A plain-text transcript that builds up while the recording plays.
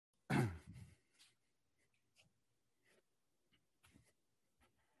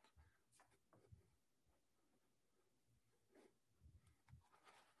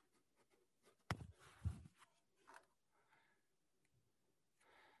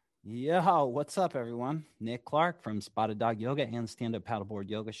Yo, what's up, everyone? Nick Clark from Spotted Dog Yoga and Stand Up Paddleboard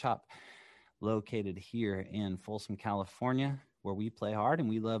Yoga Shop, located here in Folsom, California, where we play hard and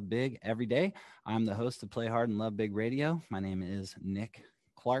we love big every day. I'm the host of Play Hard and Love Big Radio. My name is Nick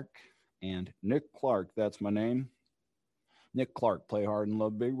Clark, and Nick Clark, that's my name. Nick Clark, Play Hard and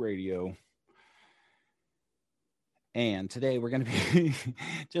Love Big Radio. And today we're going to be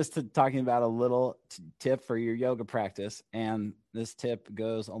just talking about a little tip for your yoga practice. And this tip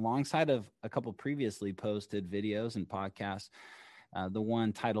goes alongside of a couple previously posted videos and podcasts, the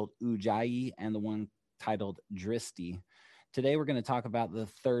one titled Ujjayi and the one titled Dristi. Today we're going to talk about the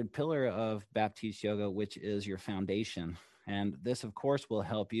third pillar of Baptiste Yoga, which is your foundation. And this, of course, will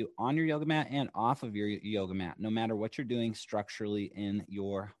help you on your yoga mat and off of your yoga mat, no matter what you're doing structurally in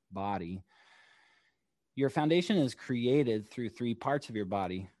your body. Your foundation is created through three parts of your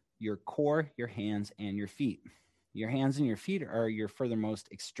body: your core, your hands, and your feet. Your hands and your feet are your furthermost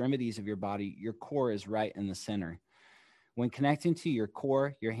extremities of your body. Your core is right in the center. When connecting to your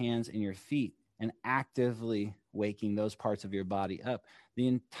core, your hands, and your feet, and actively waking those parts of your body up, the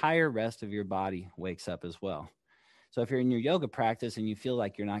entire rest of your body wakes up as well. So if you're in your yoga practice and you feel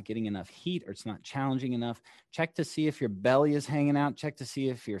like you're not getting enough heat or it's not challenging enough, check to see if your belly is hanging out. Check to see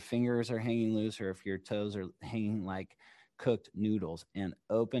if your fingers are hanging loose or if your toes are hanging like cooked noodles. And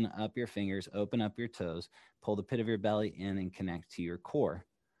open up your fingers, open up your toes, pull the pit of your belly in and connect to your core.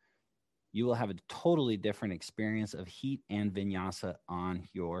 You will have a totally different experience of heat and vinyasa on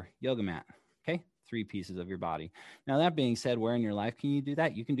your yoga mat. Okay, three pieces of your body. Now, that being said, where in your life can you do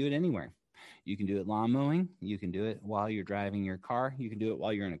that? You can do it anywhere. You can do it lawn mowing. You can do it while you're driving your car. You can do it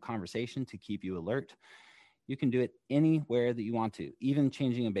while you're in a conversation to keep you alert. You can do it anywhere that you want to, even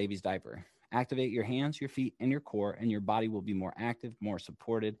changing a baby's diaper. Activate your hands, your feet, and your core, and your body will be more active, more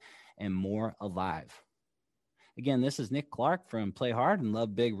supported, and more alive. Again, this is Nick Clark from Play Hard and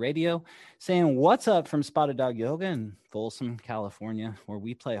Love Big Radio saying what's up from Spotted Dog Yoga in Folsom, California, where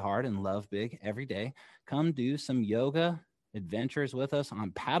we play hard and love big every day. Come do some yoga adventures with us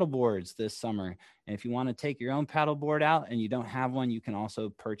on paddleboards this summer. And if you want to take your own paddleboard out and you don't have one, you can also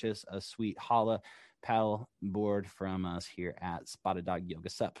purchase a sweet Hala paddleboard from us here at Spotted Dog Yoga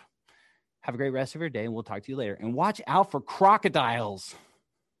Sup. Have a great rest of your day, and we'll talk to you later. And watch out for crocodiles.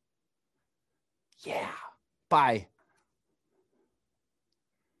 Yeah. Bye.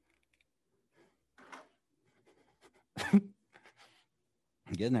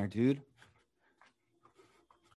 Getting there, dude.